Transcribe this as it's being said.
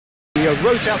The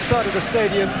roads outside of the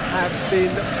stadium have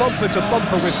been bumper to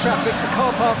bumper with traffic. The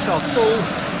car parks are full.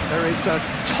 There is a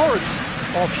torrent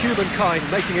of humankind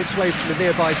making its way from the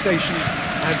nearby station,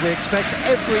 and we expect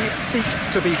every seat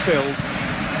to be filled.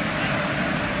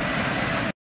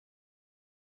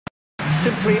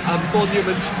 Simply a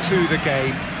monument to the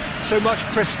game. So much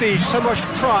prestige, so much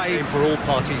pride for all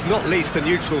parties, not least the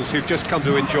neutrals who've just come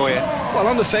to enjoy it. Well,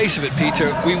 on the face of it,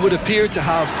 Peter, we would appear to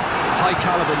have a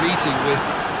high-caliber meeting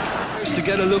with to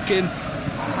get a look in,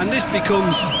 and this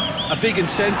becomes a big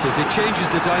incentive. It changes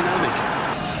the dynamic.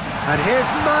 And here's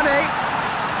Mane.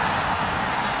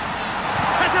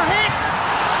 Has a hit!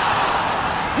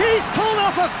 He's pulled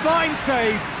off a fine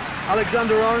save.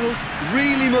 Alexander-Arnold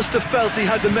really must have felt he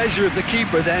had the measure of the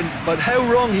keeper then, but how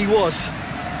wrong he was.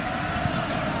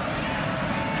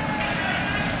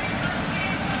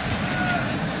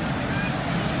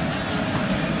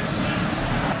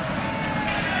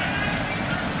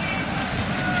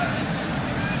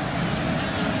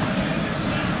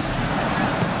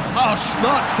 Oh,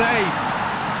 smart save.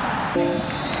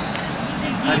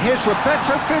 And here's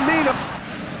Roberto Firmino.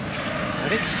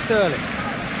 And it's Sterling.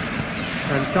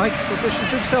 And Dijk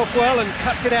positions himself well and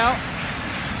cuts it out.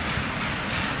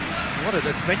 What an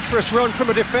adventurous run from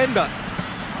a defender.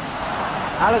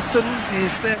 Alisson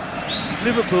is there.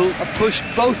 Liverpool have pushed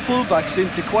both fullbacks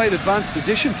into quite advanced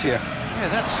positions here. Yeah,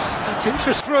 that's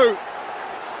interest through.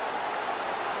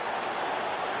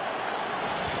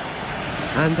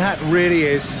 And that really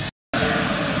is.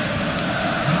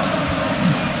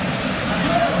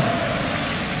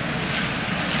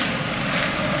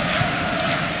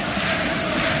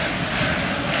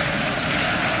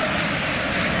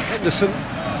 Henderson.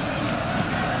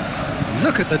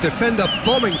 Look at the defender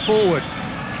bombing forward.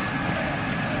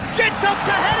 Gets up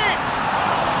to head it!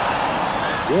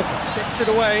 Walker gets it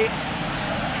away.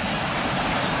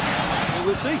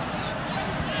 We'll see.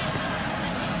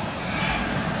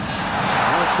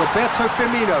 Now it's Roberto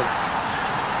Firmino.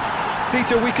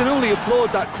 Peter, we can only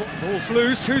applaud that. Ball's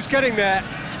loose, who's getting there?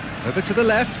 Over to the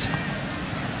left.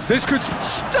 This could...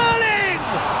 Sterling!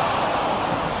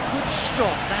 Good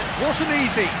stop, that wasn't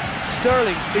easy.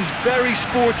 Sterling is very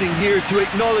sporting here to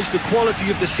acknowledge the quality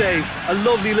of the save. A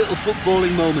lovely little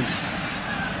footballing moment.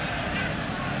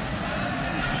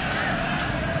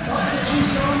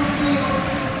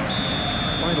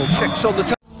 Final checks on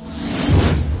the